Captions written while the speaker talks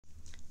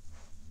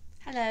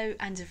Hello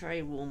and a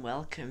very warm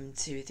welcome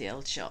to the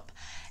old shop.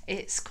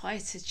 It's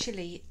quite a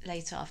chilly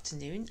late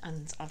afternoon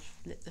and I've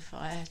lit the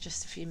fire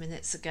just a few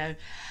minutes ago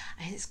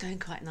and it's going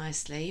quite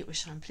nicely,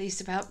 which I'm pleased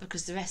about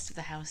because the rest of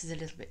the house is a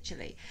little bit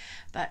chilly.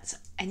 But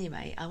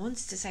anyway, I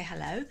wanted to say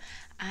hello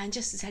and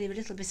just to tell you a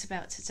little bit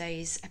about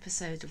today's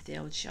episode of the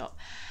old shop.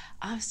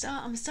 I'm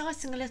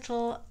starting a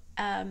little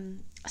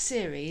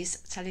series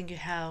telling you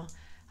how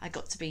I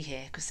got to be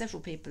here, because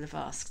several people have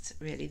asked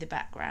really the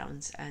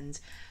background and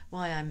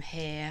why I'm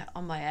here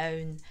on my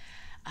own,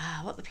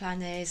 what the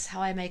plan is, how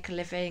I make a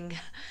living,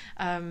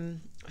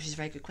 which is a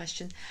very good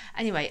question.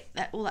 Anyway,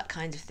 all that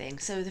kind of thing.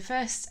 So the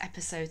first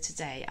episode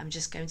today, I'm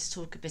just going to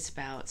talk a bit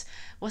about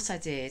what I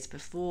did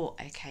before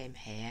I came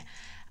here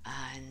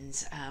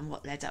and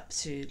what led up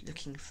to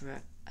looking for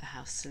a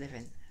house to live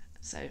in.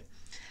 So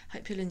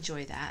hope you'll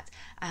enjoy that.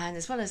 And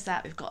as well as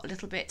that, we've got a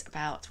little bit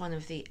about one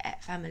of the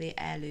family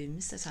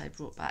heirlooms that I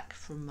brought back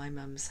from my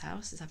mum's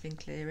house that I've been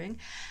clearing.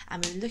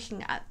 And we're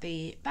looking at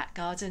the back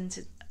garden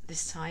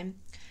this time.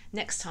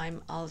 Next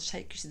time I'll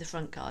take you to the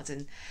front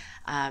garden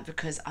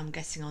because I'm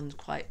getting on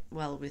quite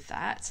well with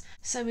that.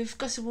 So we've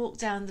got to walk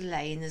down the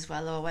lane as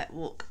well, or a wet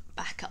walk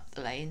back up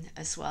the lane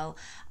as well,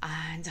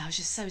 and I was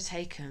just so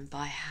taken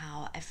by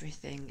how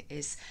everything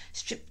is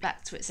stripped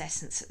back to its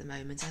essence at the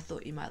moment. I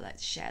thought you might like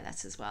to share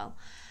that as well.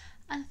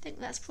 I think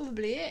that's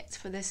probably it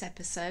for this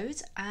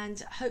episode, and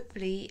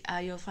hopefully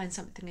you'll find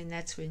something in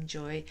there to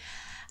enjoy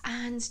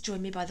and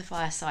join me by the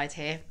fireside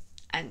here,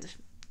 and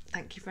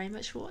thank you very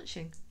much for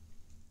watching.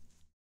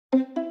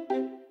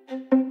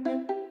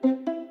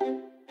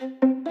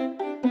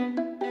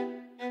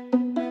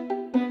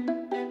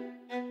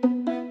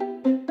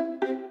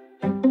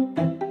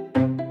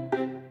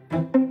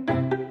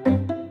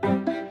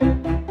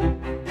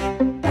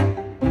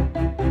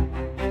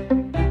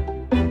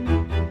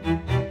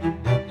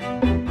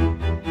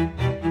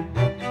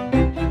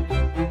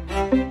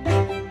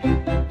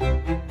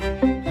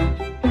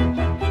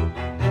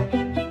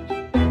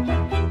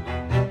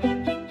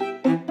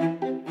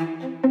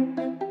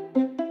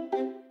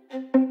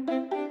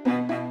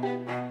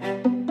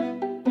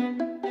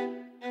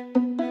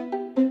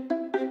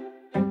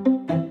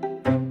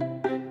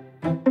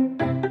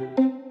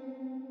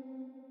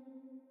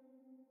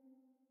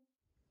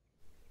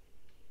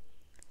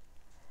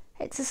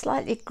 It's a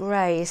slightly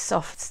grey,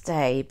 soft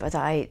day, but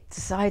I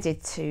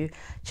decided to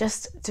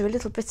just do a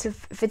little bit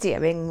of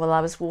videoing while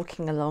I was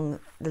walking along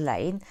the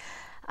lane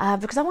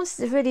because I wanted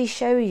to really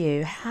show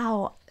you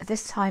how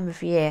this time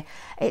of year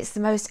it's the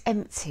most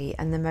empty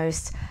and the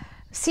most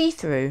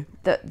see-through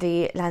that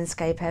the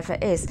landscape ever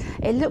is.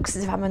 It looks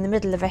as if I'm in the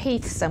middle of a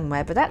heath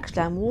somewhere, but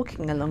actually I'm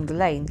walking along the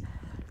lane.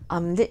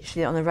 I'm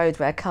literally on a road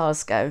where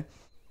cars go.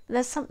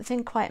 There's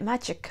something quite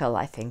magical,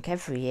 I think,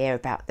 every year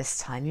about this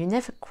time. You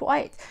never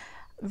quite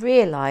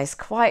realise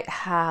quite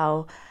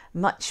how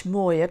much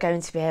more you're going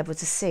to be able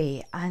to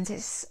see, and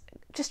it's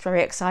just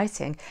very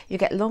exciting. You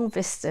get long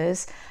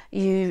vistas,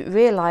 you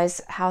realise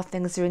how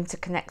things are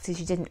interconnected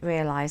you didn't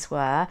realise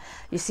were.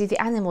 You see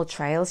the animal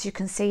trails. You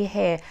can see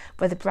here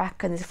where the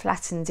bracken is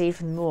flattened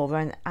even more, where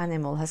an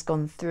animal has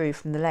gone through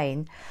from the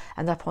lane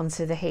and up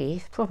onto the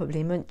heath,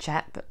 probably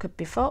muntjac, but could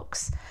be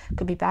fox,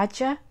 could be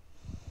badger.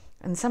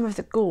 And some of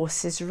the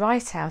gorse is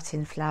right out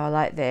in flower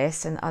like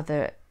this, and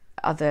other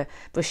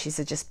bushes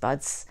are just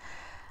buds.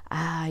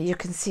 You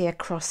can see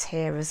across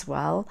here as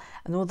well,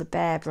 and all the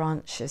bare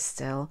branches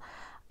still.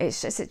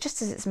 It's just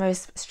as it's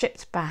most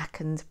stripped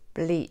back and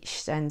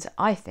bleached, and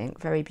I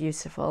think very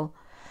beautiful.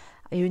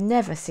 You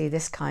never see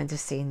this kind of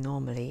scene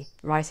normally,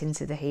 right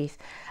into the heath.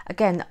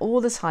 Again,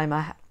 all the time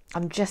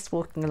I'm just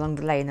walking along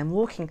the lane. I'm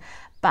walking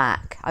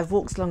back. I've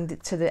walked along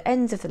to the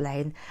end of the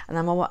lane, and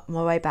I'm on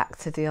my way back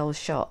to the old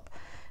shop.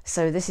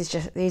 So these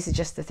are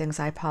just the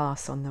things I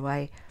pass on the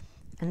way.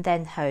 And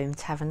then home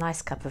to have a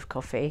nice cup of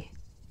coffee.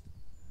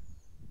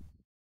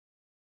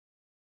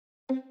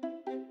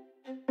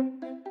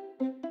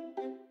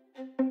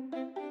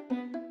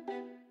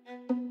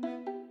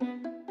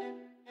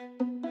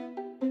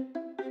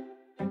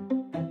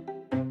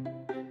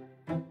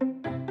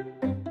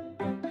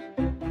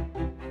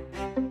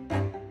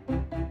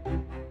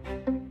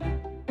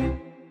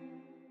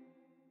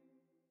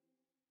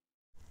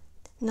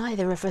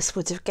 Neither of us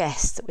would have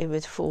guessed that we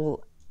would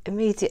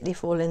immediately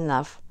fall in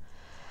love.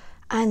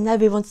 And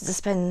nobody wanted to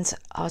spend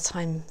our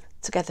time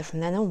together from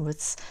then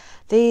onwards.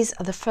 These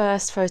are the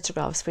first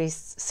photographs. We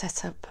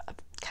set up a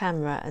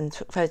camera and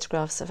took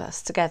photographs of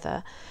us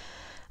together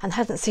and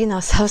hadn't seen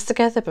ourselves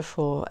together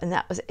before. And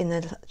that was in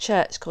a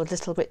church called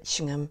Little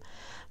Witchingham,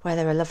 where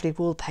there are lovely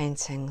wall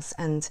paintings.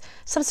 And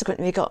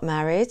subsequently we got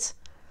married.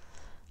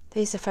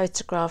 These are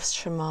photographs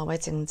from our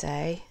wedding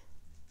day.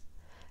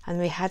 And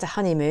we had a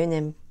honeymoon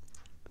in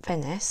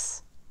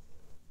Venice.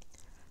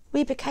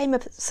 We became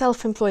a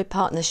self-employed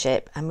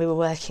partnership, and we were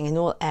working in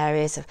all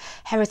areas of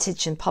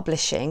heritage and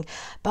publishing,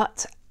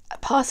 but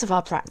part of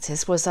our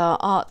practice was our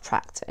art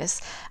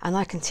practice, and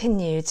I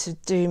continued to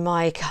do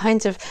my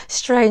kind of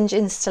strange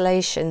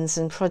installations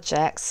and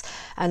projects,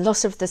 and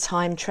lots of the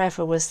time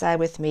Trevor was there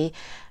with me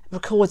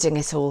recording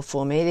it all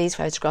for me. These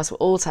photographs were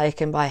all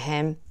taken by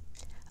him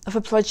of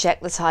a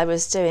project that I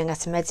was doing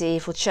at a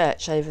medieval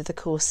church over the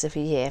course of a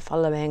year,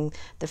 following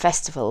the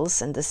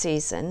festivals and the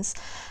seasons.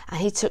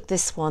 And he took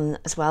this one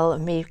as well,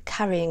 of me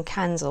carrying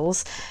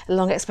candles,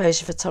 long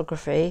exposure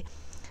photography.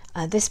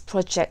 This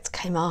project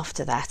came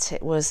after that.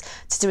 It was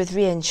to do with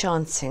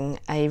re-enchanting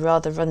a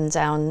rather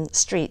run-down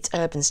street,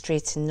 urban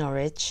street in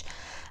Norwich.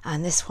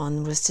 And this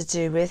one was to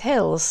do with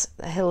hills,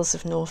 the hills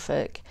of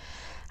Norfolk.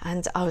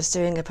 And I was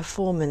doing a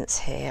performance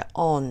here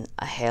on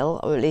a hill,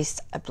 or at least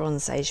a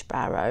Bronze Age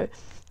barrow.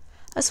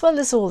 As well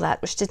as all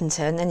that, which didn't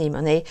earn any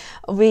money,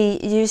 we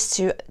used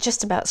to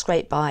just about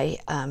scrape by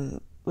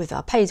with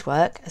our paid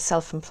work, a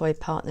self-employed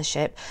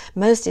partnership,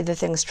 mostly the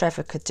things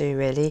Trevor could do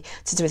really,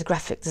 to do with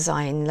graphic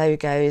design,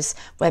 logos,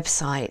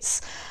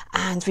 websites,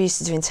 and we used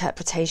to do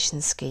interpretation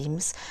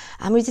schemes,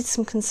 and we did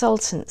some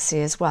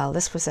consultancy as well.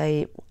 This was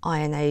a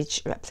Iron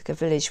Age replica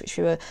village which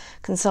we were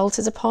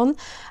consulted upon,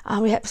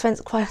 and we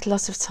spent quite a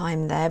lot of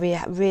time there. We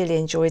really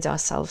enjoyed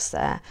ourselves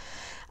there.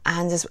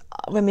 And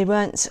when we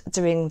weren't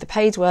doing the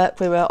paid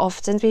work, we were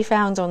often to be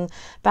found on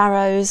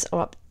barrows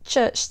or up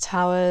church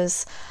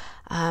towers.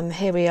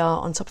 Here we are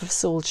on top of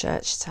Saul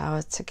Church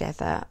Tower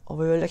together, or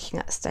we were looking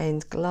at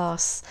stained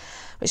glass,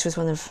 which was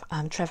one of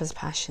Trevor's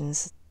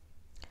passions.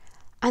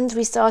 And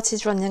we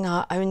started running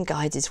our own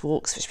guided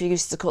walks, which we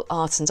used to call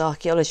art and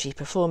archaeology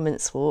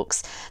performance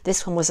walks.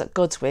 This one was at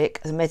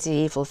Godwick, a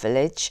medieval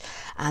village,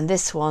 and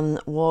this one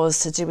was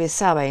to do with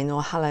Samhain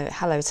or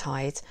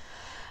Hallowtide.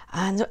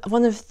 And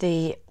one of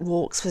the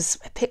walks was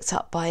picked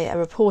up by a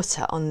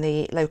reporter on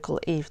the local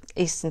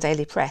Eastern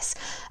Daily Press,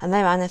 and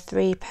they ran a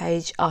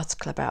 3-page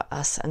article about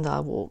us and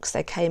our walks.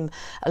 They came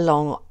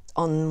along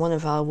on one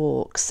of our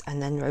walks and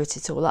then wrote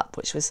it all up,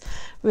 which was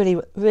really,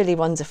 really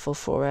wonderful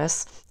for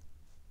us.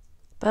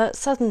 But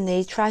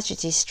suddenly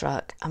tragedy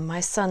struck, and my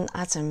son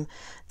Adam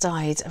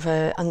died of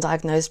an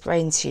undiagnosed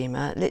brain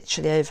tumour,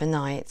 literally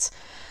overnight.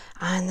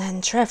 And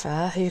then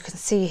Trevor, who you can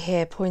see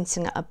here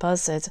pointing at a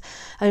buzzard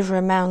over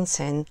a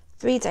mountain,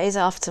 3 days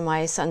after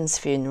my son's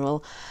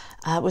funeral,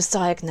 was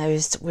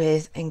diagnosed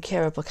with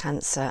incurable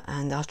cancer,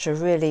 and after a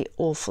really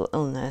awful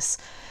illness,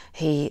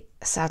 he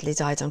sadly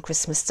died on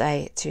Christmas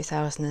Day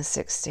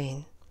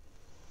 2016.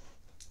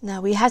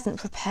 Now, we hadn't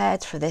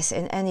prepared for this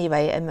in any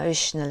way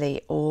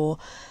emotionally or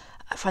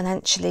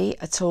financially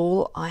at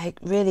all. I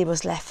really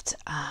was left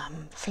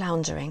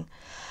floundering.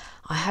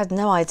 I had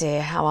no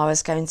idea how I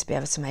was going to be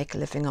able to make a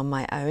living on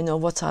my own or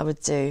what I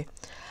would do.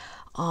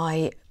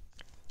 I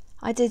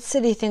did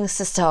silly things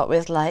to start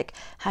with, like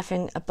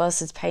having a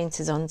buzzard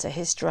painted onto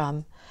his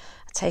drum,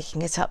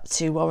 taking it up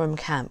to Warham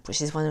Camp,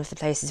 which is one of the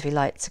places we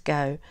like to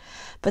go.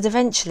 But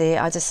eventually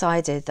I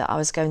decided that I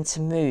was going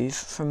to move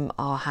from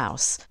our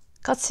house.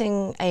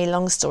 Cutting a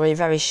long story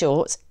very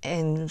short,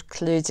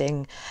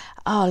 including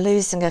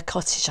losing a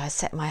cottage I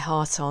set my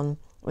heart on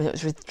when it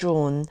was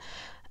withdrawn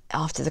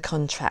after the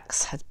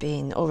contracts had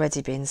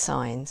already been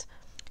signed,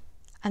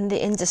 and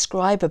the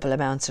indescribable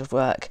amount of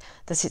work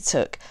that it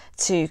took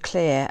to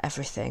clear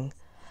everything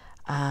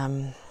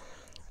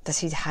that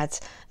he'd had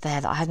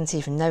there that I hadn't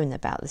even known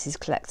about, that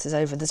he'd collected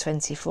over the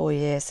 24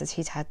 years that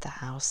he'd had the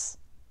house.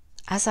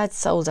 As I'd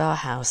sold our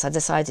house, I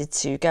decided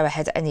to go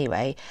ahead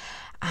anyway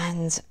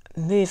and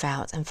move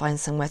out and find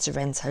somewhere to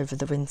rent over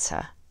the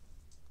winter.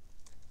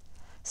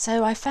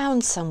 So I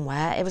found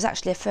somewhere. It was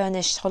actually a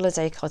furnished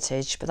holiday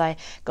cottage, but I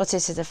got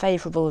it at a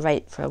favourable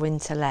rate for a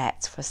winter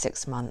let for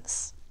 6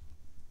 months.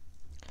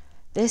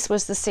 This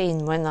was the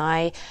scene when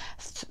I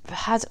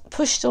had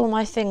pushed all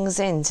my things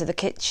into the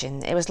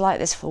kitchen. It was like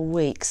this for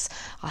weeks.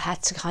 I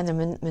had to kind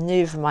of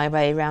manoeuvre my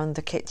way around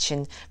the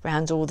kitchen,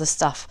 around all the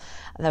stuff.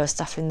 There was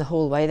stuff in the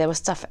hallway, there was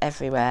stuff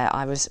everywhere.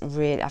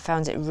 I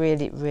found it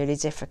really, really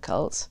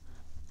difficult.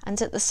 And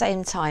at the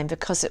same time,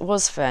 because it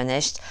was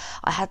furnished,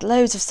 I had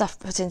loads of stuff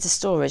put into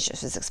storage,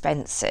 which was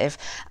expensive,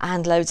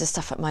 and loads of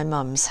stuff at my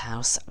mum's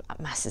house,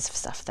 masses of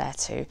stuff there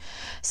too.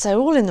 So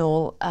all in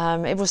all,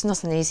 it was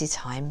not an easy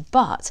time,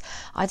 but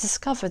I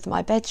discovered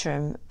my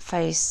bedroom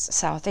faced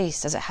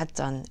southeast, as it had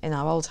done in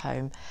our old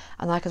home,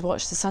 and I could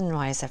watch the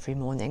sunrise every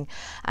morning.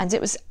 And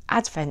it was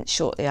Advent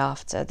shortly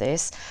after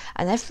this,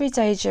 and every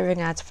day during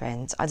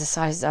Advent, I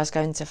decided I was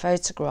going to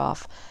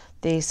photograph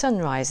the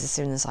sunrise as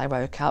soon as I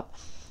woke up.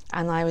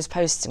 And I was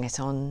posting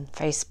it on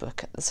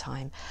Facebook at the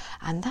time,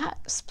 and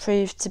that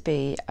proved to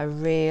be a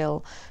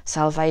real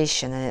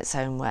salvation in its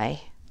own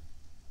way.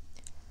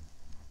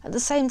 At the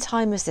same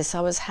time as this,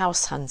 I was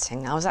house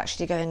hunting. I was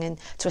actually going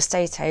into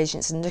estate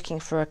agents and looking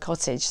for a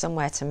cottage,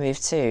 somewhere to move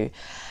to.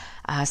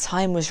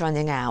 Time was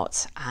running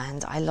out,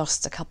 and I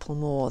lost a couple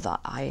more that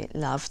I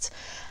loved.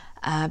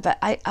 But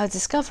I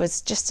discovered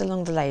just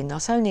along the lane,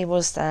 not only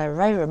was there a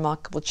very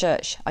remarkable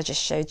church I just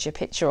showed you a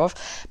picture of,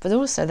 but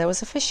also there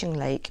was a fishing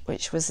lake,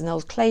 which was an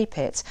old clay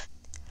pit.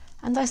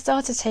 And I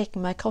started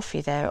taking my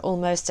coffee there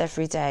almost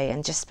every day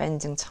and just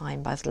spending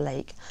time by the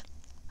lake.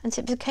 And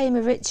it became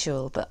a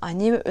ritual, but I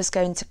knew it was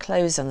going to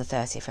close on the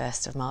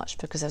 31st of March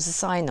because there was a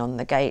sign on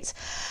the gate.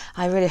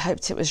 I really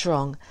hoped it was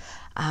wrong.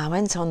 I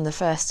went on the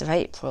 1st of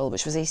April,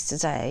 which was Easter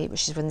Day,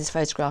 which is when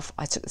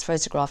I took this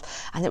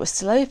photograph, and it was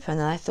still open,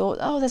 and I thought,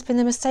 oh, there's been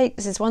a mistake,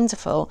 this is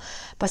wonderful.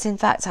 But in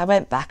fact, I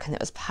went back and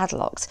it was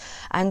padlocked.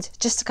 And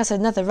just to cut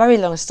another very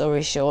long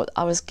story short,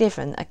 I was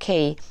given a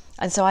key,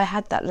 and so I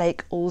had that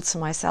lake all to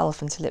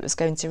myself until it was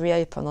going to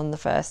reopen on the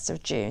 1st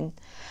of June.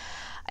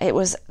 It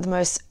was the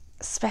most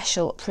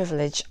special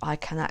privilege I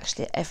can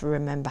actually ever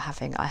remember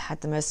having. I had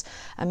the most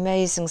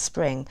amazing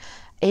spring.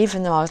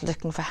 Even though I was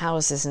looking for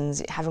houses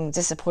and having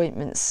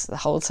disappointments the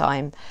whole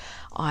time,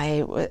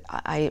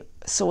 I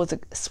saw the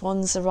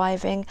swans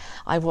arriving.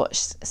 I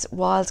watched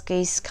wild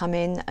geese come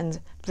in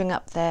and bring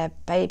up their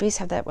babies,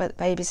 have their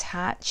babies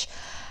hatch.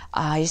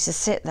 I used to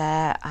sit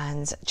there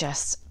and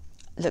just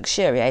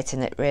luxuriate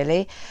in it,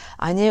 really.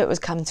 I knew it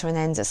would come to an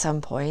end at some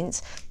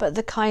point, but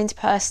the kind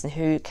person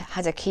who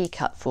had a key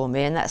cut for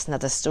me, and that's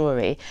another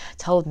story,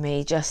 told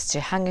me just to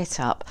hang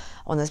it up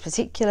on a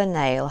particular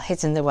nail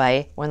hidden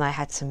away when I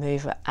had to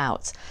move it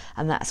out.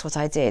 And that's what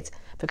I did,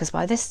 because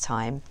by this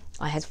time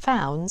I had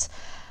found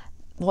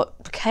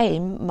what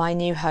became my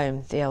new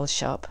home, the old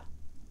shop.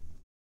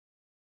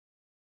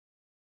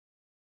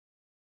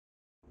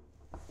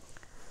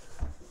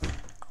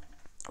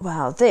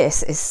 Wow,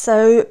 this is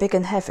so big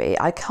and heavy.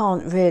 I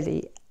can't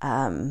really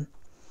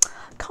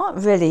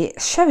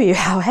show you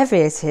how heavy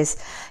it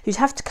is. You'd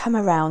have to come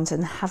around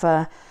and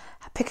try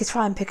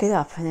and pick it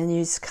up, and then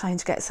you'd kind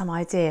of get some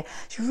idea.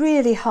 It's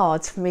really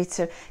hard for me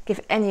to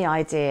give any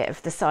idea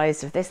of the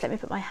size of this. Let me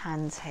put my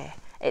hands here.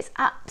 It's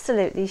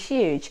absolutely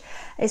huge.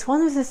 It's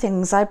one of the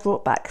things I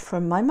brought back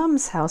from my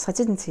mum's house. I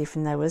didn't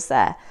even know was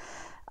there.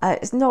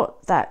 It's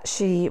not that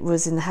she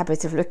was in the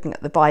habit of looking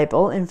at the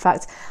Bible. In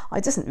fact,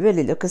 it doesn't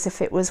really look as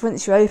if it was,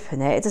 once you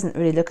open it, it doesn't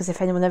really look as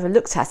if anyone ever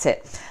looked at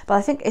it. But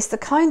I think it's the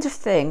kind of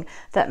thing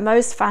that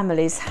most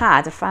families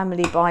had, a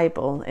family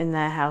Bible in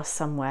their house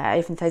somewhere,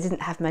 even if they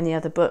didn't have many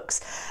other books.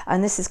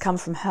 And this has come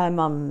from her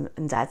mum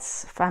and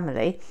dad's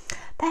family.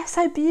 They're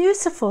so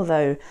beautiful,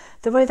 though,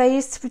 the way they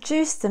used to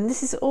produce them.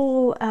 This is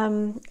all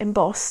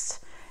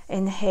embossed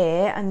in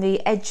here, and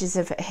the edges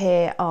of it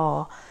here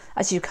are,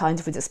 as you kind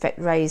of would expect,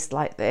 raised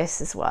like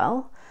this as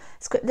well.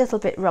 It's got a little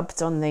bit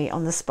rubbed on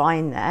the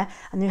spine there,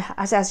 and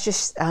as I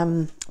just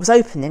was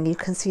opening, you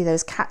can see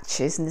those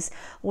catches and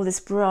all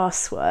this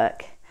brass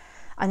work,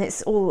 and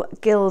it's all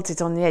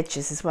gilded on the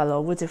edges as well,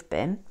 or would have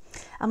been.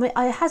 And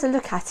I had a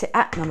look at it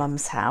at my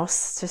mum's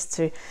house just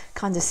to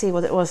kind of see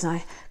what it was, and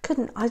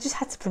I just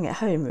had to bring it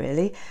home,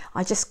 really.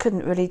 I just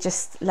couldn't really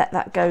just let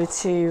that go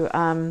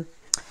to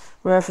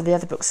wherever the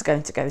other books are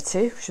going to go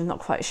to, which I'm not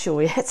quite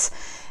sure yet.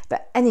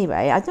 But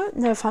anyway, I don't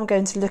know if I'm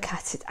going to look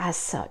at it as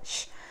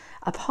such,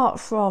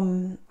 apart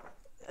from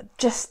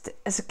just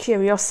as a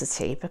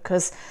curiosity,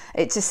 because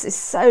it just is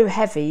so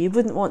heavy. You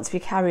wouldn't want to be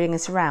carrying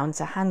it around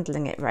or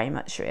handling it very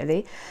much,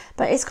 really.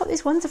 But it's got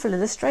these wonderful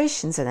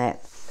illustrations in it,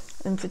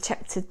 and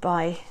protected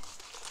by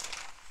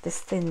this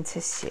thin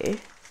tissue.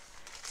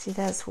 See,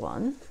 there's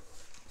one.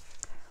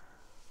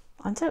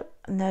 I don't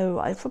know,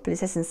 it probably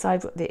says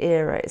inside what the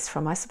era it's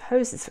from. I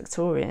suppose it's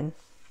Victorian.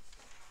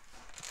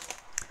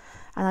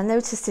 And I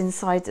noticed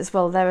inside as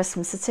well there are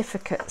some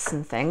certificates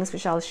and things,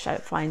 which I'll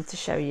find to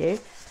show you.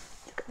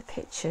 Look at the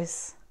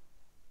pictures.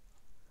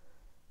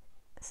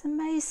 It's an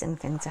amazing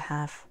thing to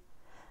have.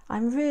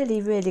 I'm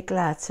really, really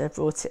glad to have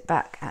brought it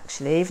back,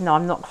 actually, even though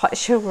I'm not quite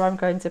sure where I'm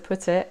going to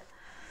put it.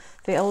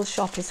 The old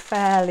shop is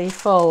fairly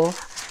full.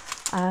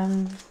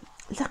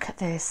 Look at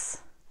this.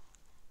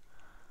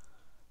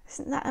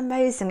 Isn't that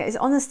amazing? It's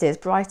honestly as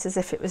bright as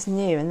if it was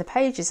new, and the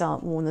pages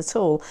aren't worn at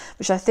all,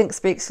 which I think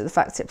speaks to the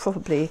fact it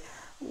probably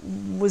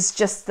was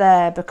just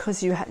there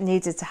because you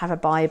needed to have a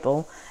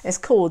Bible. It's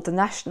called the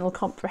National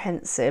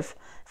Comprehensive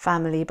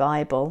Family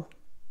Bible,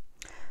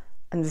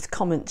 and with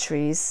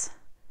commentaries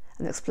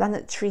and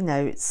explanatory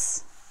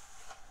notes.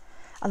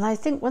 And I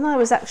think when I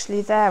was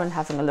actually there and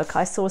having a look,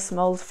 I saw some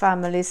old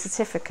family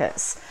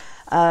certificates.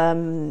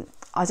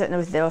 I don't know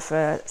if they were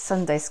for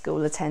Sunday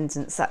school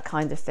attendance, that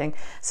kind of thing.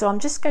 So I'm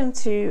just going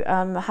to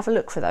have a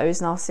look for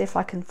those, and I'll see if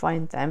I can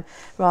find them.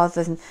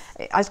 Rather than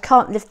I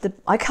can't lift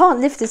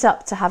it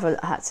up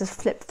to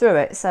flip through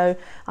it. So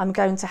I'm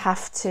going to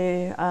have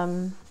to.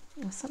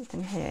 There's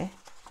something here.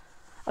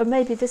 Oh,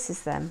 maybe this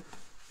is them.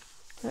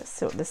 Let's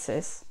see what this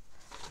is.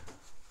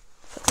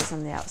 Put this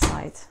on the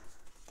outside.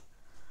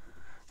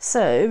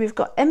 So we've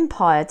got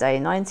Empire Day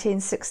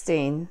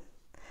 1916.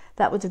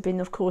 That would have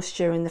been, of course,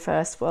 during the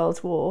First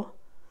World War.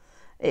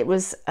 It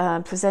was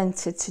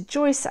presented to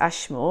Joyce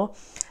Ashmore.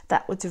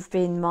 That would have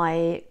been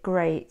my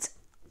great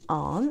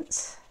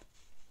aunt.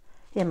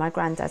 Yeah, my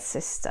granddad's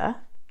sister.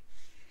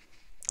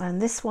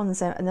 And this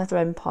one's another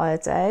Empire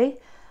Day.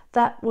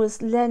 That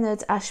was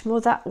Leonard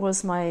Ashmore. That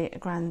was my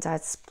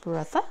granddad's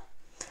brother.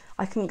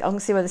 I can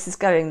see where this is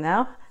going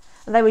now.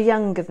 And they were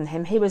younger than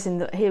him. He was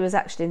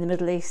actually in the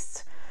Middle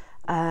East,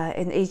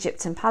 in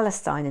Egypt and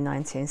Palestine in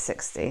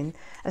 1916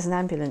 as an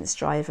ambulance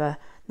driver.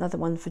 Another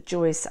one for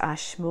Joyce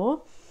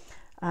Ashmore.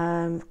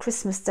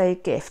 Christmas Day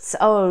gifts.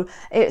 Oh,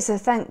 it's a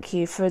thank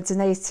you for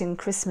donating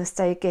Christmas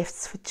Day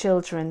gifts for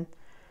children.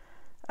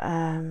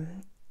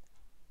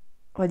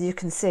 well, you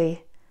can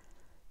see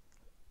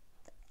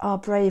our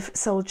brave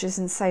soldiers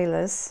and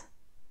sailors.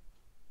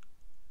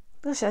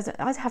 Gosh,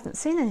 I haven't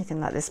seen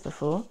anything like this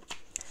before.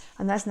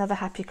 And there's another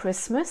Happy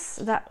Christmas.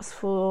 That was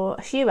for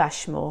Hugh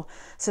Ashmore.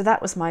 So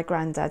that was my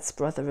granddad's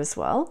brother as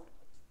well.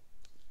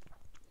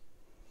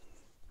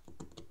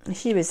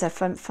 Hugh is a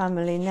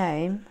family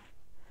name.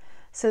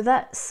 So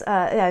that's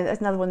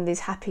another one of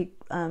these happy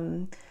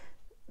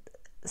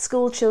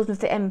school children of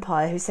the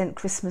Empire who sent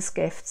Christmas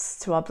gifts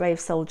to our brave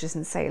soldiers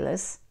and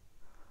sailors.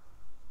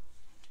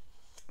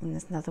 And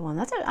there's another one.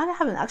 I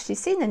haven't actually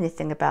seen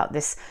anything about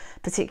this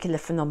particular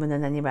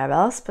phenomenon anywhere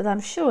else, but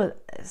I'm sure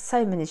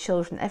so many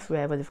children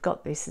everywhere would have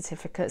got these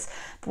certificates.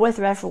 But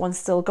whether everyone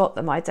still got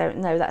them, I don't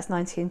know. That's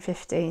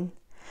 1915.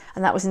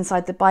 And that was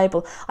inside the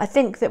Bible. I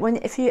think that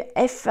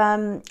if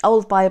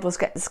old Bibles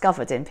get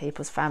discovered in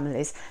people's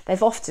families,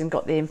 they've often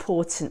got the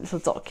important little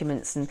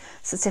documents and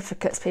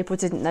certificates people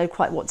didn't know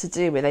quite what to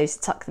do with. They used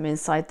to tuck them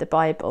inside the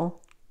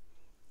Bible.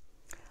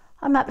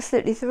 I'm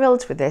absolutely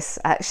thrilled with this,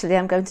 actually.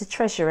 I'm going to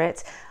treasure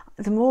it.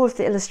 The more of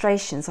the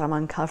illustrations I'm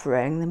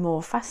uncovering, the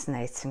more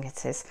fascinating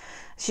it is.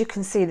 As you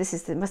can see,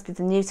 it must be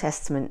the New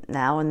Testament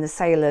now, and the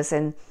sailors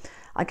in,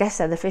 I guess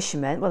they're the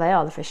fishermen. Well, they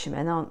are the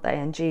fishermen, aren't they?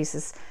 And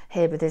Jesus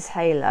here with his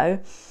halo.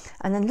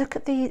 And then look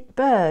at the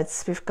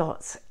birds we've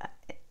got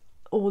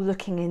all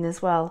looking in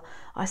as well.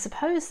 I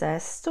suppose they're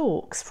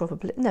storks,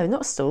 probably. No,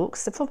 not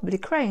storks. They're probably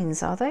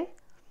cranes, are they?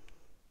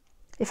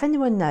 If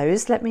anyone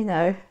knows, let me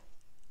know.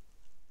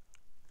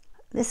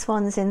 This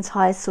one's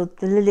entitled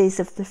The Lilies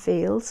of the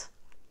Field.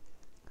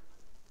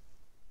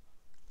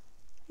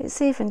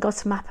 It's even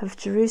got a map of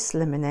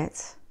Jerusalem in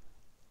it,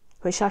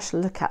 which I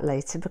shall look at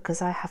later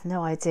because I have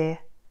no idea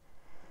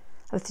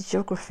of the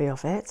geography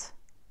of it.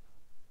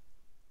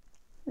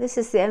 This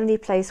is the only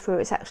place where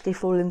it's actually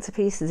fallen to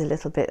pieces a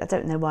little bit. I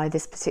don't know why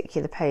this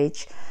particular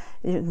page,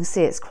 you can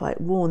see it's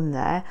quite worn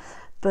there,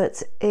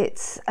 but it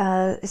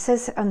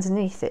says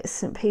underneath it,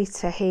 St.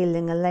 Peter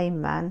healing a lame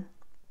man.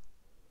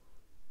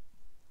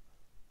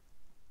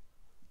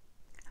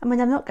 I mean,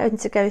 I'm not going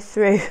to go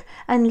through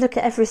and look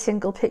at every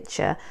single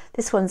picture.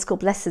 This one's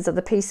called Blessed are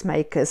the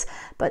Peacemakers,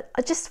 but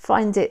I just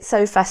find it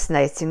so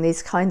fascinating,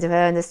 these kind of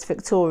earnest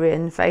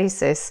Victorian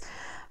faces,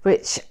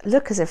 which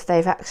look as if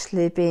they've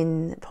actually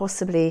been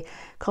possibly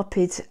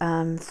copied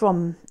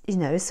from,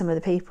 some of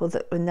the people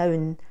that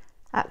were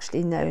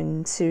actually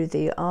known to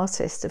the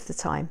artist of the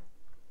time.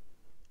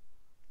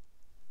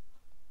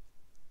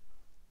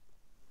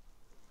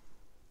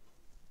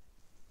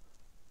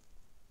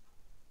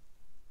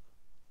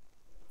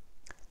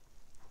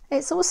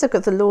 It's also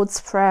got the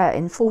Lord's Prayer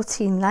in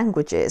 14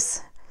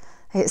 languages,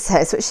 it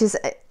says, which is,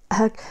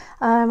 I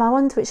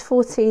wonder which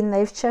 14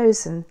 they've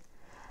chosen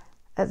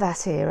in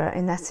that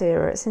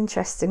era. It's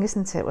interesting,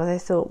 isn't it, what they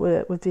thought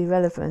would be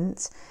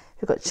relevant.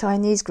 We've got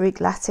Chinese, Greek,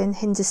 Latin,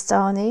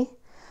 Hindustani,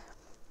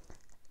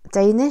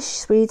 Danish,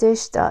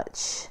 Swedish,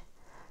 Dutch,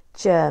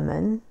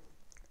 German,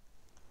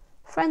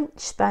 French,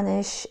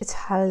 Spanish,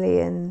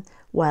 Italian,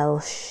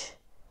 Welsh.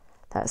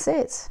 That's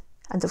it.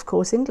 And of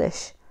course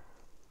English.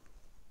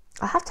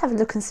 I have to have a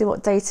look and see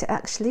what date it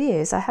actually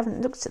is. I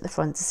haven't looked at the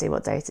front to see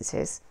what date it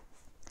is.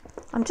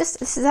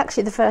 This is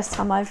actually the first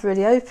time I've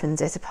really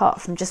opened it,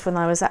 apart from just when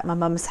I was at my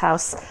mum's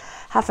house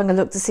having a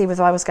look to see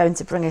whether I was going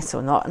to bring it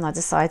or not, and I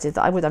decided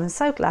that I would. I'm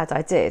so glad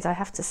I did. I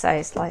have to say,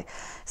 it's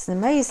an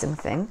amazing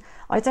thing.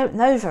 I don't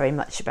know very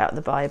much about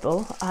the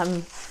Bible.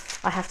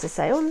 I have to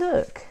say, oh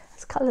look,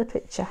 it's a colour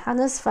picture,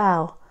 Hannah's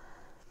vow.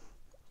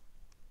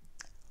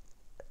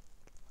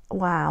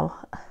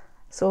 Wow,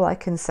 that's all I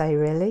can say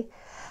really.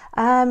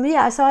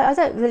 So I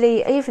don't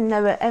really even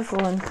know what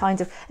everyone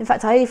kind of, in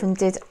fact I even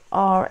did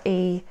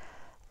RE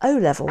O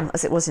level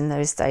as it was in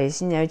those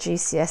days,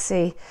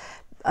 GCSE,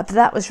 but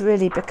that was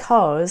really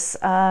because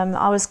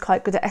I was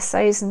quite good at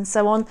essays and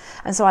so on,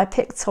 and so I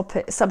picked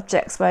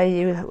subjects where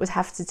you would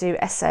have to do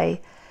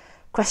essay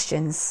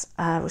questions,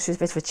 which was a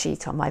bit of a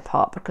cheat on my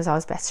part because I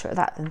was better at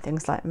that than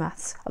things like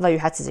maths, although you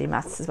had to do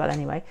maths as well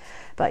anyway.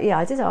 But yeah,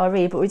 I did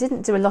RE, but we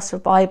didn't do a lot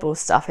of Bible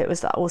stuff. It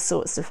was like all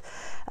sorts of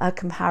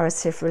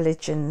comparative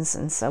religions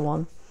and so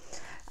on.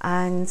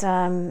 And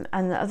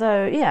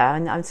although,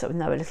 and I sort of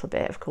know a little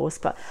bit, of course,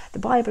 but the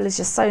Bible is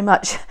just so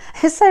much,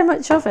 there's so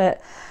much of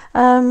it.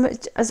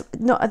 As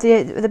not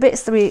the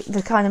bits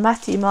the kind of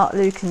Matthew, Mark,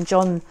 Luke and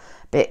John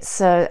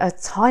bits are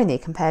tiny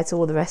compared to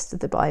all the rest of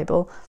the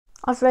Bible.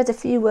 I've read a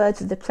few words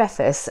of the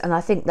preface, and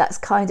I think that's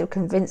kind of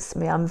convinced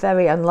me I'm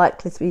very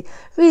unlikely to be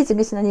reading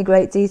it in any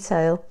great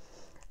detail.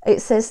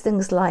 It says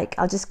things like,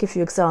 I'll just give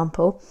you an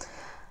example.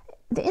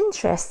 The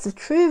interests of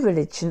true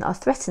religion are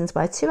threatened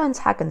by two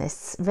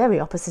antagonists, very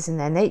opposite in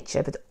their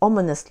nature, but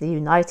ominously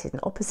united in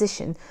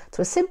opposition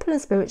to a simple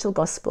and spiritual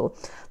gospel.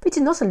 We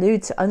do not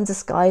allude to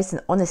undisguised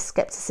and honest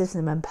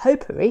scepticism and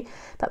popery,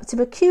 but to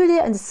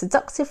peculiar and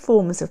seductive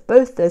forms of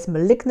both those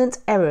malignant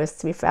errors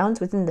to be found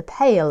within the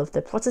pale of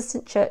the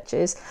Protestant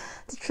churches.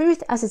 The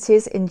truth as it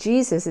is in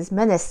Jesus is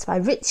menaced by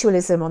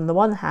ritualism on the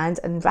one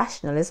hand and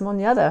rationalism on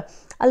the other.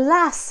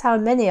 Alas, how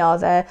many are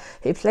there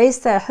who place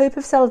their hope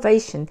of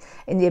salvation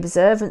in the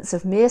observance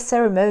of mere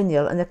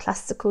ceremonial and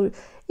ecclesiastical,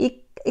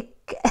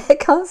 I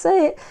can't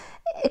say it,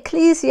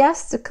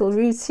 ecclesiastical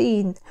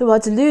routine, who are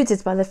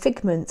deluded by the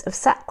figment of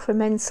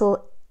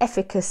sacramental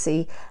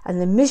efficacy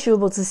and the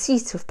miserable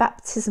deceit of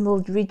baptismal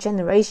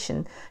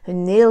regeneration, who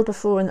kneel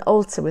before an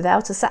altar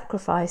without a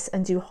sacrifice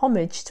and do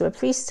homage to a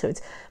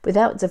priesthood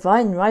without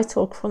divine right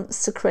or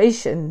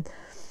consecration,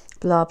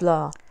 blah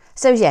blah.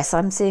 So yes,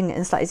 I'm seeing it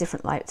in a slightly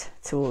different light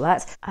to all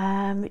that.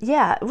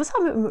 Yeah, what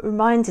I'm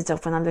reminded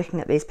of when I'm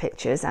looking at these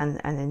pictures, and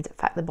in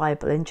fact the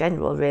Bible in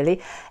general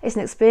really, is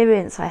an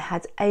experience I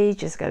had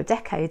ages ago,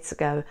 decades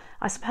ago,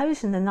 I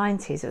suppose in the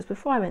 90s. It was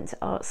before I went to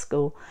art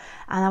school,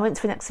 and I went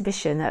to an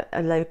exhibition at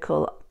a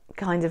local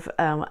kind of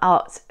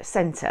art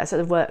centre, a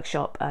sort of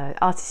workshop,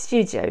 artist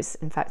studios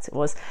in fact it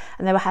was,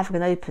 and they were having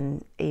an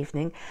open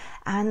evening,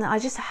 and I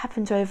just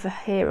happened to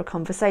overhear a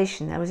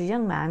conversation. There was a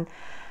young man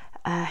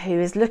who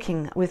is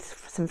looking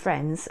with some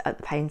friends at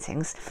the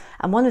paintings,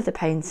 and one of the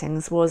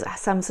paintings was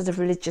some sort of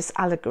religious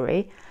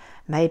allegory.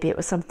 Maybe it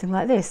was something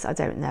like this, I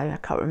don't know, I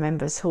can't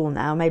remember at all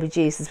now. Maybe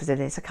Jesus was in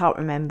it, I can't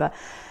remember.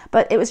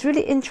 But it was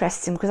really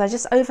interesting because I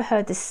just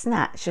overheard this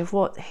snatch of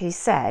what he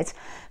said,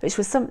 which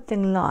was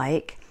something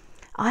like,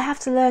 I have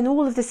to learn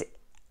all of this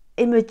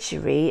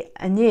imagery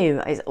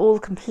anew. It's all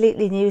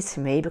completely new to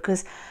me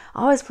because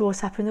I was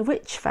brought up in a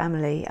witch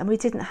family and we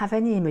didn't have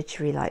any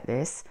imagery like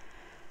this.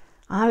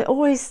 It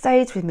always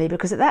stayed with me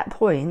because at that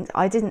point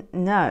I didn't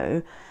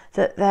know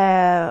that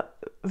there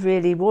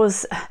really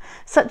was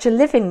such a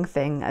living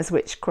thing as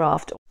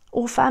witchcraft,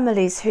 or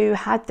families who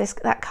had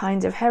that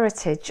kind of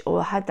heritage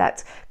or had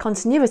that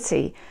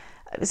continuity.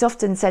 It was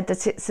often said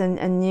that it's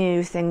a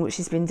new thing which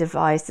has been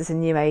devised as a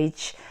new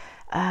age,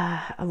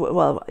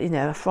 well, you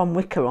know, from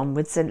Wicca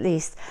onwards at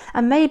least.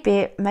 And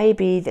maybe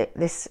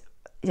this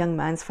young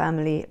man's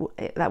family,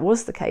 that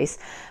was the case,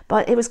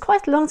 but it was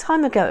quite a long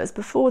time ago. It was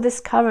before this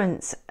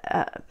current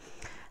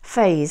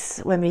phase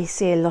when we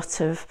see a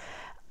lot of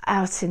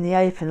out in the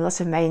open, a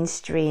lot of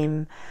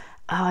mainstream,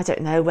 I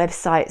don't know,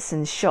 websites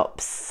and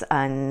shops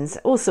and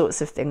all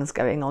sorts of things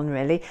going on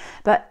really.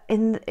 But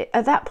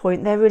at that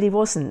point there really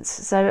wasn't,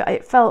 so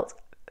it felt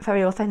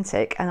very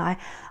authentic, and I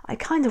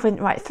kind of went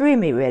right through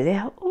me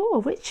really. Oh,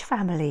 which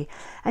family?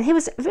 And he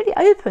was really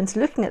open to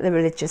looking at the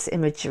religious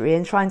imagery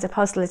and trying to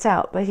puzzle it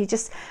out, but he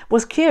just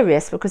was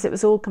curious because it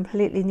was all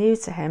completely new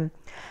to him,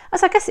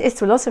 as I guess it is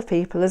to a lot of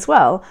people as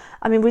well.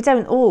 I mean, we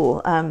don't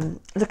all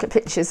look at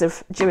pictures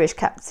of Jewish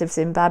captives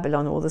in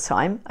Babylon all the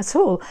time at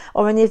all,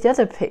 or any of the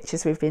other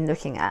pictures we've been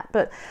looking at,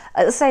 but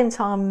at the same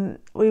time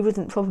we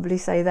wouldn't probably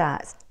say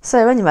that.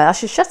 So anyway, I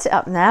should shut it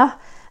up now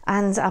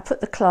and I'll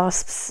put the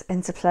clasps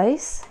into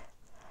place.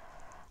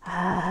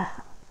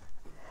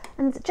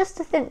 And just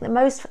to think that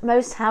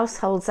most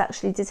households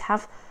actually did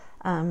have,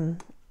 you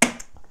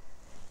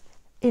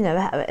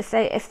know,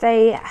 if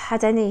they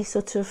had any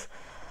sort of,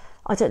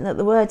 I don't know what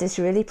the word is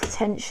really,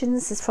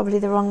 pretensions is probably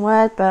the wrong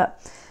word, but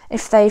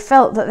if they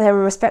felt that they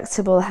were a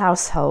respectable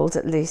household,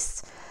 at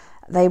least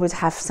they would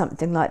have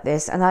something like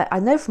this. And I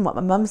know from what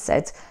my mum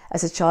said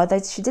as a child,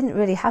 she didn't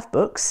really have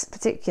books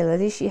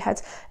particularly. She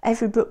had,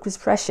 every book was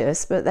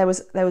precious, but there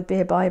would be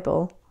a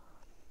Bible.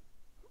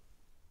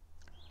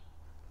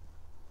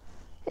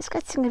 It's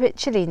getting a bit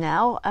chilly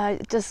now.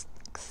 It does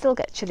still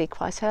get chilly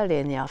quite early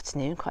in the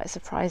afternoon, quite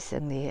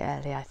surprisingly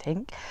early I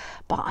think,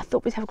 but I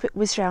thought we'd have a quick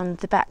whiz round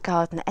the back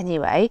garden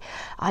anyway.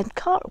 I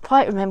can't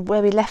quite remember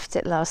where we left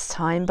it last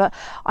time, but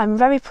I'm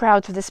very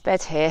proud of this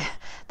bed here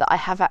that I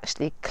have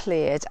actually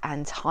cleared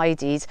and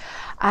tidied,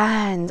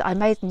 and I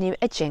made new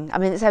edging. I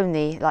mean, it's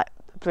only like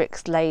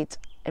bricks laid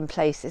in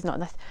place, it's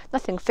not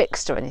nothing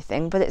fixed or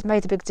anything, but it's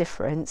made a big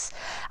difference.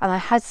 And I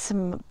had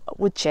some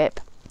wood chip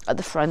at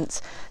the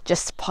front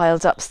just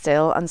piled up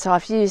still, and so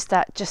I've used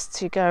that just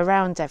to go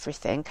around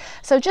everything.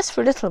 So just for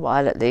a little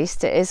while at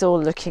least it is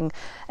all looking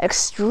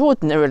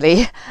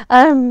extraordinarily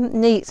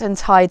neat and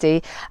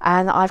tidy,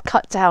 and I've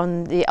cut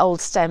down the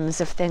old stems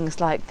of things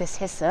like this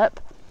hyssop.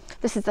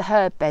 This is the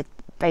herb bed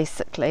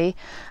basically,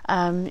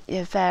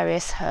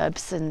 various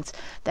herbs, and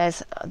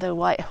there's the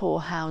white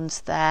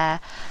horehounds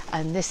there,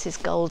 and this is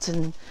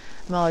golden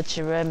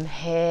marjoram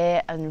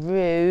here and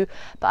rue.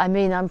 But I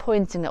mean, I'm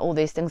pointing at all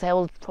these things, they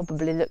all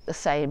probably look the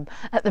same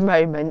at the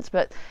moment,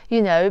 but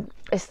you know,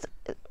 it's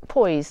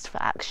poised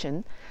for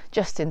action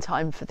just in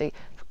time for the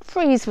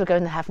freeze we're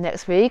going to have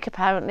next week.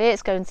 Apparently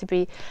it's going to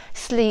be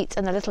sleet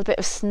and a little bit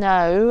of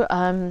snow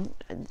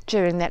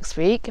during next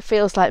week. It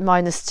feels like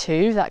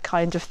 -2, that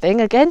kind of thing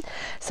again,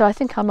 so I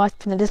think I might have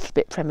been a little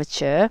bit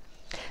premature.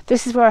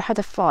 This is where I had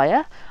a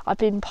fire. I've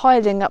been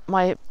piling up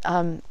my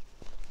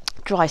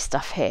dry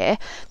stuff here.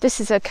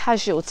 This is a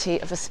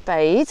casualty of a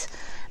spade.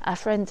 A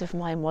friend of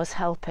mine was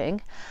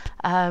helping,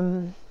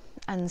 and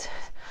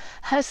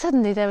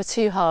suddenly there were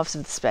two halves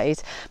of the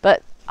spade,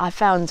 but I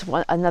found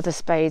another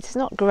spade. It's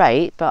not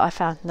great, but I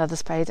found another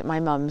spade at my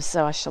mum's,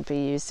 so I shall be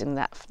using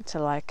that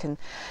till I can,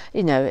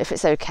 you know, if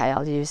it's okay,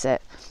 I'll use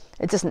it.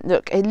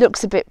 It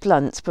looks a bit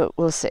blunt, but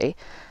we'll see.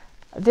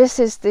 This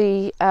is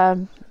the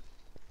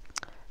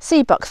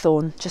sea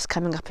buckthorn just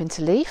coming up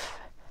into leaf.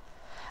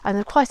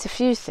 And quite a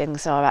few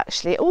things are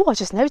actually. Oh, I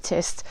just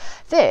noticed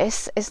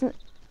this is an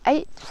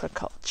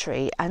apricot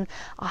tree, and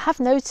I have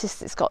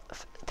noticed it's got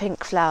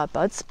pink flower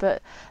buds,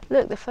 but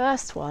look, the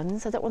first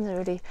ones, I don't want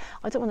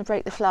to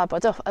break the flower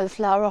bud off, the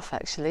flower off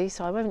actually,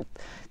 so I won't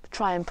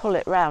try and pull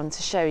it round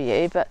to show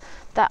you, but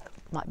that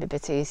might be a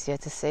bit easier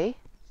to see.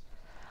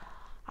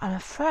 I'm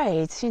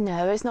afraid, you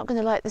know, it's not going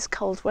to like this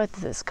cold weather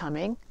that's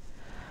coming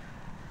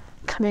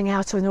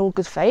out in all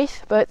good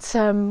faith, but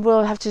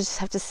we'll just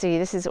have to see.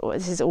 This is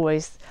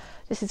always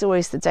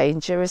the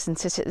danger,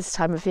 isn't it? At this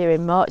time of year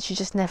in March, you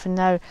just never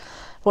know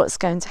what's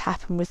going to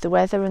happen with the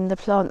weather, and the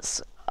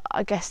plants,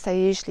 I guess they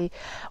usually,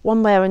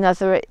 one way or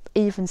another, it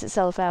evens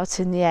itself out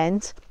in the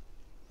end.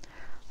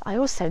 I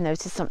also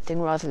noticed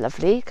something rather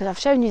lovely, because I've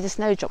shown you the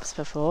snowdrops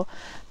before,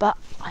 but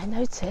I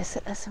noticed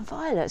that there's some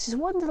violets, just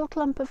one little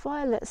clump of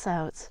violets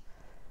out.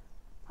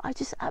 I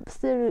just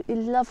absolutely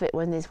love it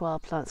when these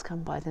wild plants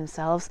come by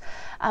themselves,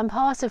 and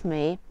part of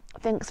me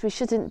thinks we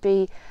shouldn't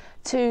be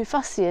too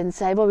fussy and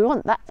say, well, we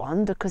want that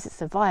one because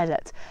it's a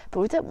violet, but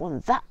we don't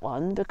want that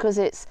one because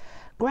it's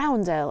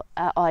ground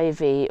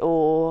ivy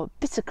or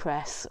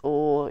bittercress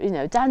or, you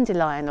know,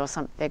 dandelion or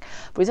something.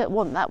 We don't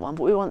want that one,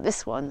 but we want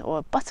this one,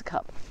 or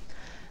buttercup.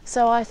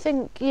 So I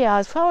think, yeah,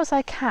 as far as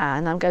I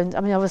can, I'm going to,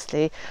 I mean,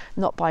 obviously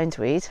not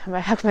bindweed, I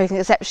have to make an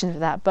exception for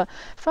that, but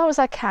as far as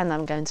I can,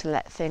 I'm going to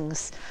let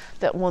things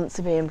that want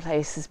to be in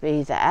places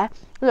be there.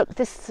 Look,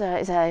 this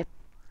is a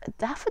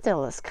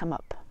daffodil that's come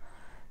up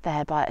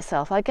there by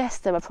itself. I guess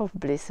there were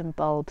probably some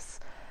bulbs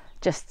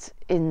just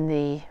in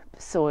the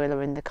soil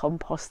or in the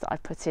compost that I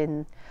put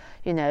in,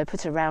 you know,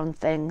 put around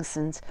things,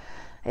 and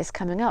it's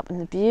coming up.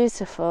 And the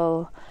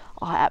beautiful,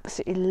 I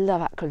absolutely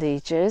love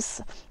acrolegias.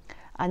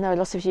 I know a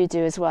lot of you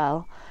do as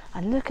well.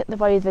 And look at the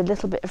way the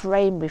little bit of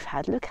rain we've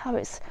had, look how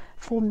it's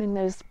forming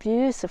those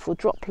beautiful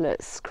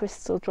droplets,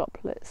 crystal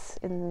droplets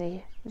in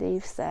the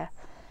leaves there,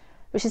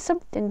 which is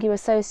something you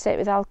associate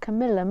with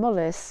Alchemilla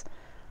mollis,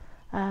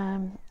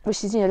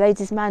 which is, you know,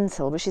 lady's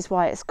mantle, which is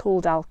why it's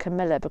called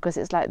Alchemilla, because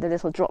it's like the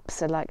little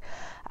drops are like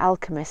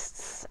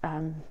alchemists,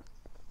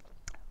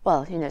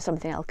 well, you know,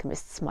 something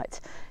alchemists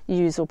might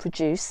use or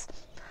produce.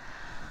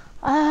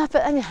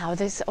 But anyhow,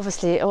 this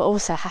obviously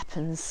also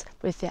happens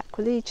with the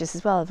acrolegias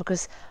as well,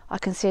 because I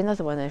can see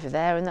another one over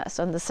there and that's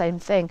done the same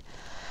thing.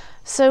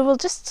 So we'll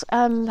just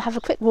have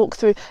a quick walk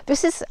through.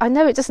 This is, I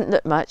know it doesn't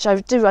look much, I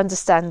do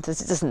understand that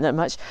it doesn't look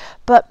much,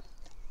 but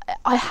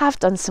I have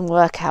done some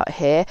work out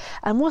here,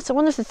 and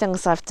one of the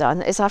things I've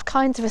done is I've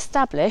kind of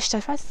established,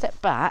 if I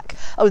step back,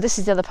 oh, this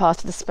is the other part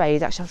of the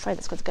spade, actually I'm afraid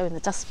it's got to go in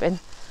the dustbin.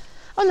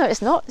 Oh no,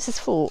 it's not, this is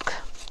fork.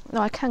 No,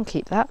 I can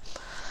keep that.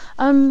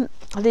 I'll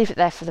leave it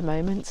there for the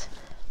moment.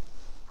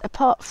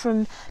 Apart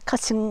from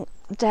cutting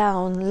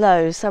down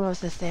low some of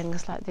the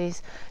things like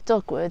these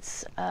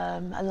dogwoods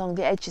along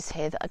the edges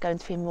here that are going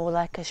to be more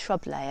like a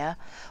shrub layer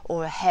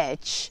or a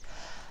hedge,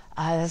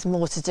 there's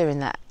more to do in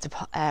that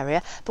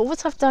area. But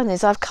what I've done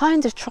is I've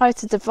kind of tried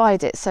to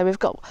divide it, so we've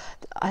got,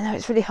 I know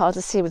it's really hard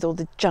to see with all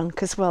the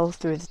junk as well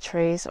through the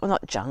trees, or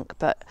not junk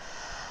but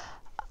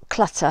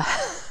clutter,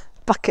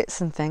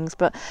 buckets and things,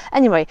 but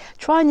anyway,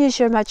 try and use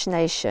your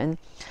imagination.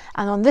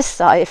 And on this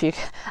side,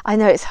 I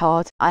know it's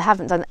hard, I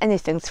haven't done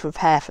anything to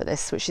prepare for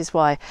this, which is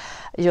why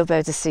you'll be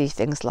able to see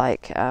things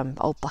like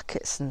old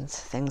buckets and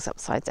things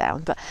upside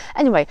down. But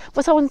anyway,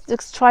 what I want to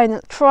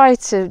try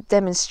to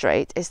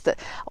demonstrate is that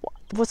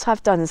what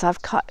I've done is I've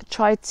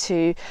tried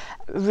to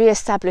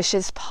re-establish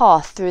this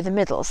path through the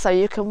middle, so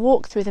you can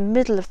walk through the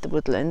middle of the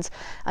woodland,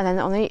 and then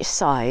on each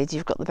side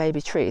you've got the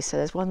baby trees. So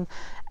there's one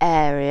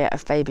area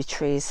of baby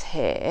trees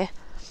here,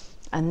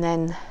 and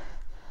then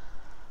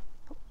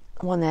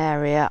one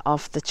area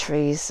of the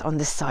trees on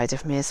this side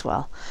of me as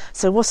well.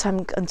 So what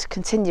I'm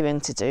continuing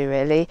to do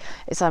really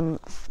is I'm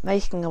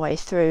making a way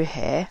through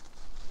here.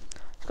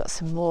 I've got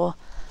some more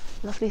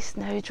lovely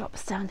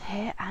snowdrops down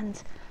here,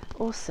 and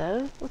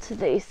also, what are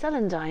these?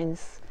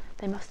 Celandines.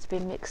 They must have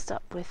been mixed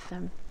up with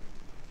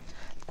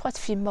quite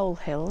a few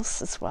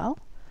molehills as well,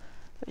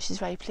 which is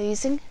very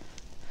pleasing.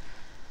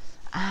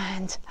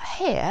 And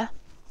here,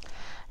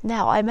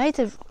 now I made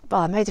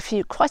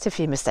quite a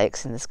few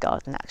mistakes in this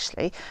garden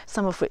actually,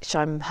 some of which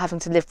I'm having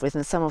to live with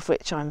and some of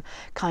which I'm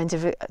kind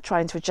of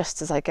trying to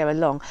adjust as I go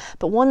along.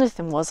 But one of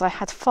them was I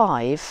had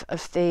 5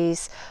 of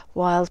these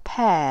wild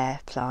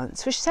pear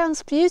plants, which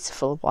sounds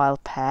beautiful,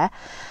 wild pear,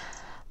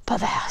 but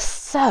they are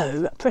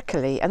so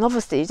prickly, and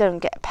obviously you don't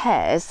get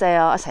pears, they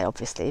are, I say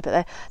obviously,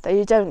 but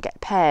you don't get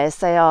pears,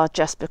 they are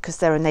just because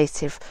they're a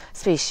native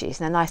species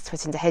and they're nice to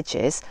put into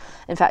hedges.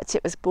 In fact,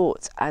 it was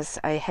bought as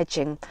a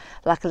hedging,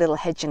 like a little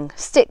hedging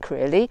stick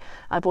really.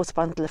 I bought a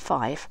bundle of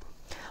 5.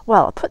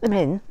 Well, I put them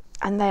in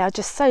and they are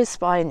just so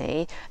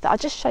spiny that I'll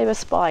just show you a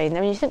spine.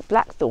 I mean, you think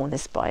blackthorn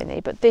is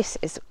spiny, but this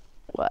is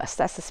worse,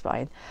 that's the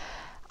spine.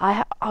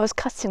 I was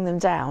cutting them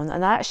down,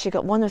 and I actually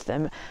got one of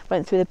them,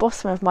 went through the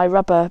bottom of my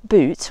rubber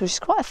boot, which is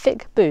quite a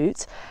thick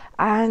boot,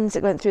 and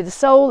it went through the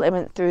sole, it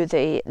went through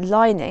the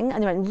lining,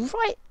 and it went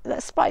right,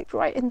 that spiked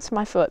right into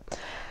my foot.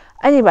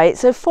 Anyway,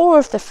 so 4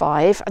 of the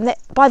 5, and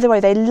by the way,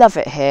 they love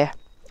it here.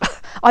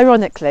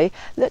 Ironically,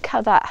 look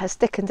how that has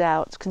thickened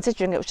out,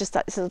 considering it was just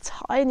that this little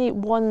tiny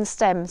one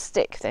stem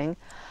stick thing.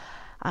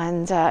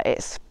 And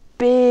it's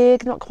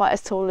big, not quite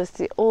as tall as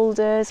the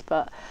alders,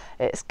 but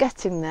it's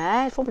getting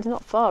there. It's probably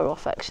not far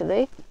off,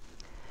 actually.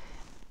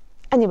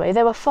 Anyway,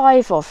 there were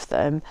 5 of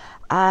them,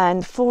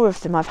 and 4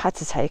 of them I've had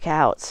to take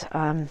out.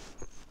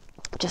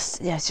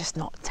 It's just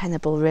not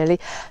tenable, really.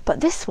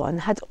 But this one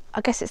had,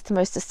 I guess it's the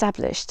most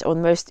established, or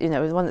the most, the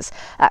one that's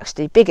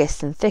actually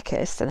biggest and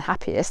thickest and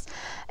happiest.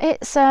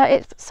 It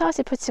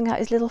started putting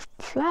out its little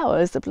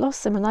flowers that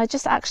blossom, and I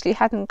just actually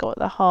hadn't got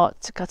the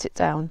heart to cut it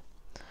down.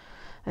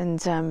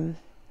 And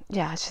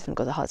I just haven't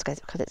got the heart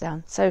to cut it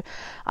down. So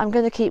I'm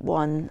going to keep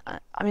one.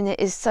 I mean, it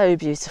is so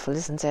beautiful,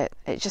 isn't it?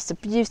 It's just a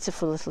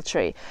beautiful little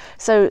tree.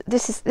 So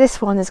this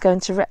one is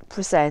going to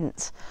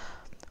represent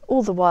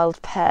all the wild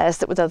pears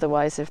that would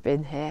otherwise have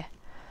been here.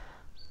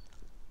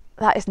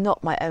 That is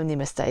not my only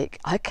mistake,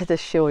 I can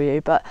assure you,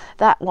 but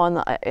that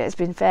one, it's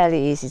been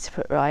fairly easy to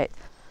put right.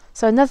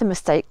 So another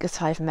mistake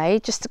that I've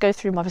made, just to go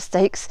through my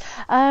mistakes,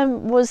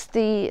 was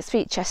the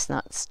sweet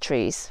chestnuts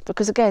trees,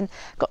 because again,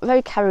 got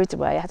very carried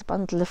away. I had a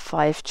bundle of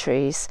 5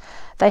 trees.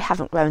 They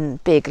haven't grown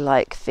big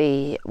like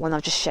the one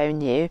I've just shown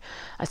you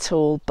at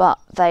all, but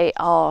they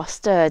are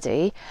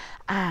sturdy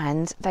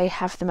and they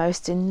have the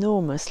most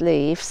enormous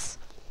leaves.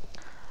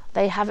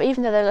 They have,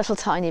 even though they're little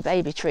tiny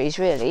baby trees,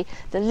 really,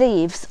 the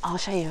leaves, I'll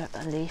show you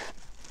a leaf,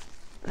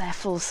 they're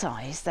full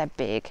size, they're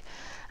big,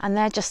 and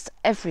they're just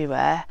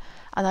everywhere.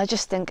 And I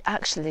just think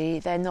actually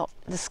they're not,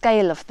 the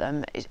scale of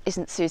them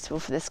isn't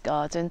suitable for this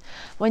garden.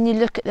 When you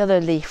look at the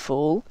other leaf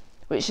fall,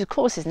 which of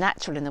course is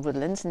natural in the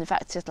woodlands, and in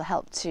fact it'll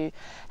help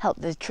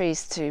the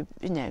trees to,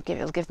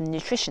 it'll give them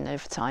nutrition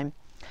over time.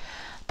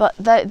 But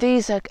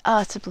these are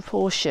out of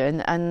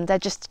proportion, and they're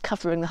just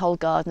covering the whole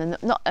garden.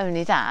 And not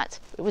only that,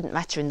 it wouldn't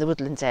matter in the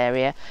woodlands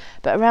area,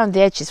 but around the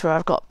edges where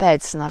I've got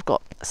beds and I've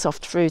got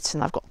soft fruit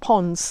and I've got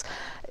ponds,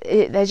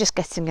 they're just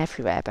getting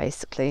everywhere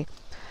basically.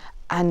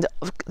 And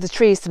the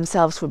trees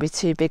themselves will be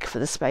too big for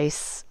the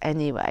space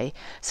anyway.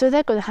 So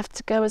they're going to have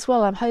to go as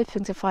well. I'm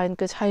hoping to find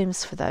good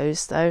homes for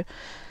those though,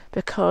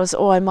 because,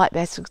 or I might be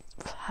able to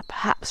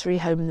perhaps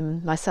rehome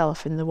them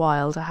myself in the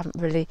wild. I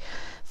haven't really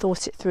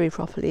thought it through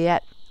properly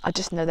yet. I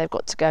just know they've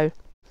got to go.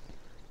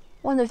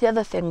 One of the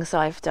other things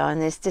I've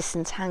done is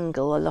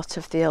disentangle a lot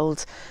of the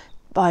old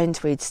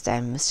bindweed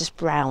stems, just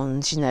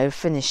browned,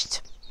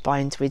 finished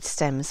bindweed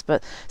stems,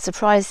 but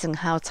surprising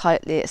how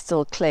tightly it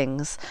still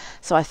clings.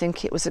 So I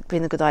think it was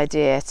been a good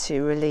idea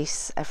to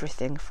release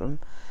everything from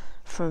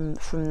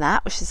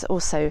that, which has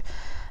also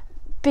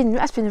been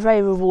a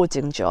very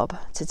rewarding job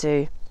to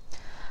do.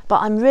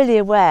 But I'm really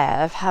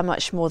aware of how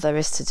much more there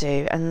is to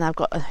do, and I've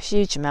got a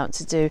huge amount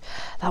to do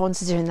that I want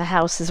to do in the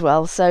house as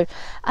well. So,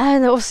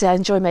 and obviously I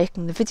enjoy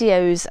making the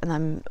videos, and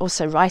I'm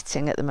also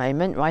writing at the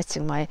moment,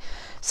 writing my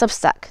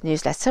Substack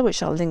newsletter,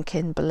 which I'll link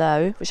in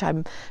below, which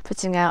I'm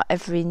putting out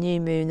every new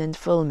moon and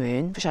full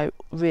moon, which I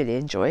really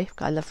enjoy.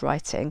 I love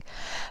writing,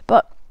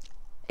 but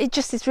it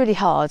just is really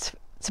hard,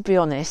 to be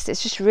honest.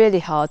 It's just really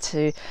hard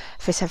to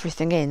fit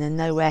everything in and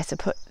know where to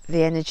put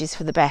the energies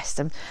for the best.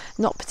 I'm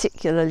not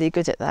particularly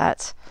good at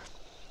that,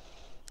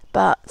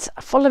 but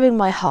following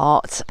my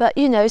heart. But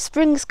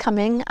spring's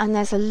coming, and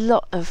there's a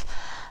lot of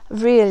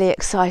really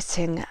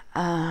exciting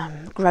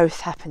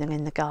growth happening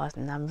in the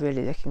garden. I'm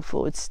really looking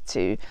forward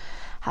to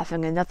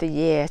having another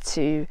year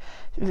to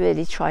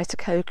really try to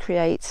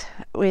co-create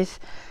with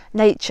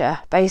nature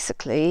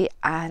basically,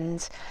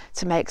 and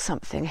to make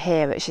something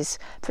here which is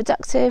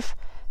productive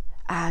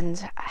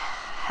and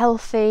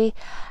healthy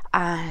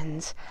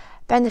and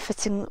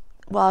benefiting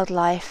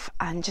wildlife,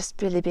 and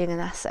just really being an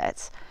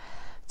asset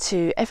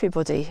to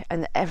everybody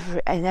and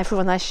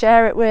everyone I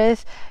share it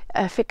with.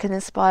 If it can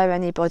inspire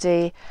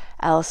anybody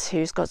else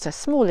who's got a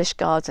smallish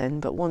garden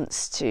but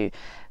wants to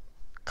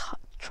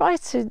try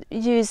to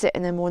use it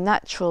in a more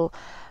natural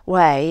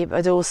way,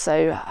 but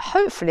also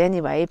hopefully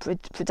anyway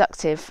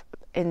productive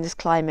in this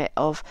climate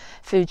of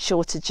food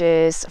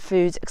shortages,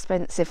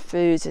 expensive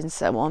food and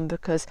so on,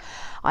 because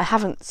I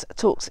haven't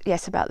talked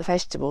yet about the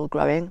vegetable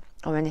growing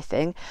or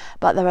anything,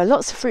 but there are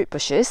lots of fruit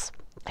bushes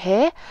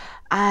here,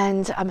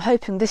 and I'm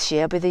hoping this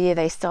year will be the year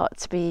they start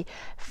to be,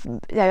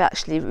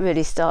 actually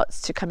really starts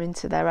to come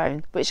into their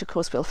own, which of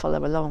course we'll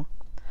follow along.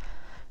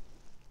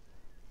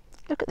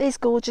 Look at these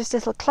gorgeous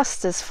little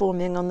clusters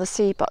forming on the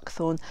sea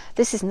buckthorn.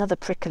 This is another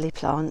prickly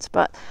plant,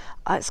 but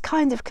it's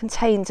kind of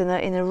contained in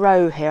a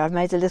row here. I've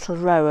made a little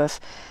row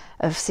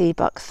of sea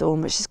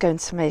buckthorn, which is going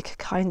to make a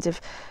kind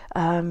of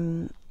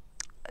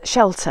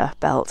shelter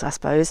belt, I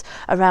suppose,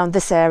 around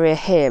this area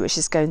here, which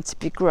is going to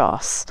be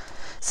grass.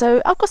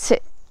 So I've got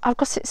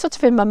it sort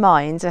of in my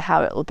mind of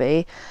how it'll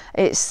be.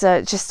 It's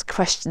just a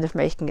question of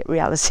making it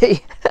reality.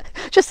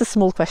 Just a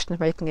small question of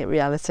making it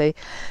reality.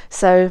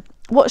 So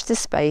watch this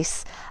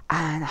space,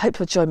 and I hope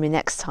you'll join me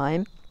next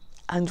time,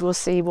 and we'll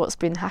see what's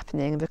been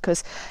happening,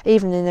 because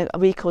even in a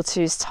week or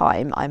two's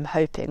time I'm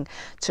hoping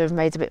to have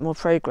made a bit more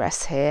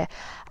progress here,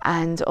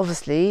 And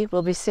obviously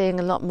we'll be seeing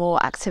a lot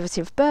more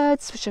activity of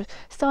birds,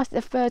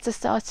 the birds are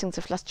starting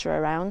to flutter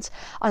around.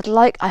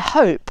 I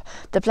hope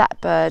the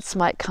blackbirds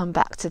might come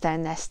back to their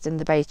nest in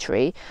the bay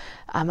tree.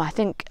 I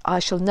think I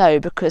shall know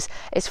because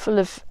it's full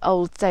of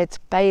old dead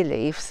bay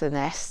leaves, the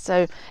nest.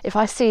 So if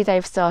I see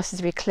they've started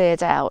to be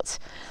cleared out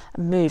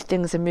and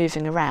things are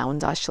moving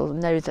around, I shall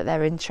know that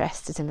they're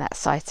interested in that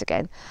site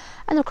again.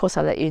 And of course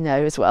I'll let you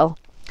know as well.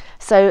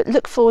 So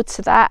look forward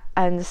to that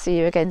and see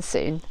you again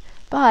soon.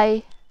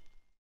 Bye.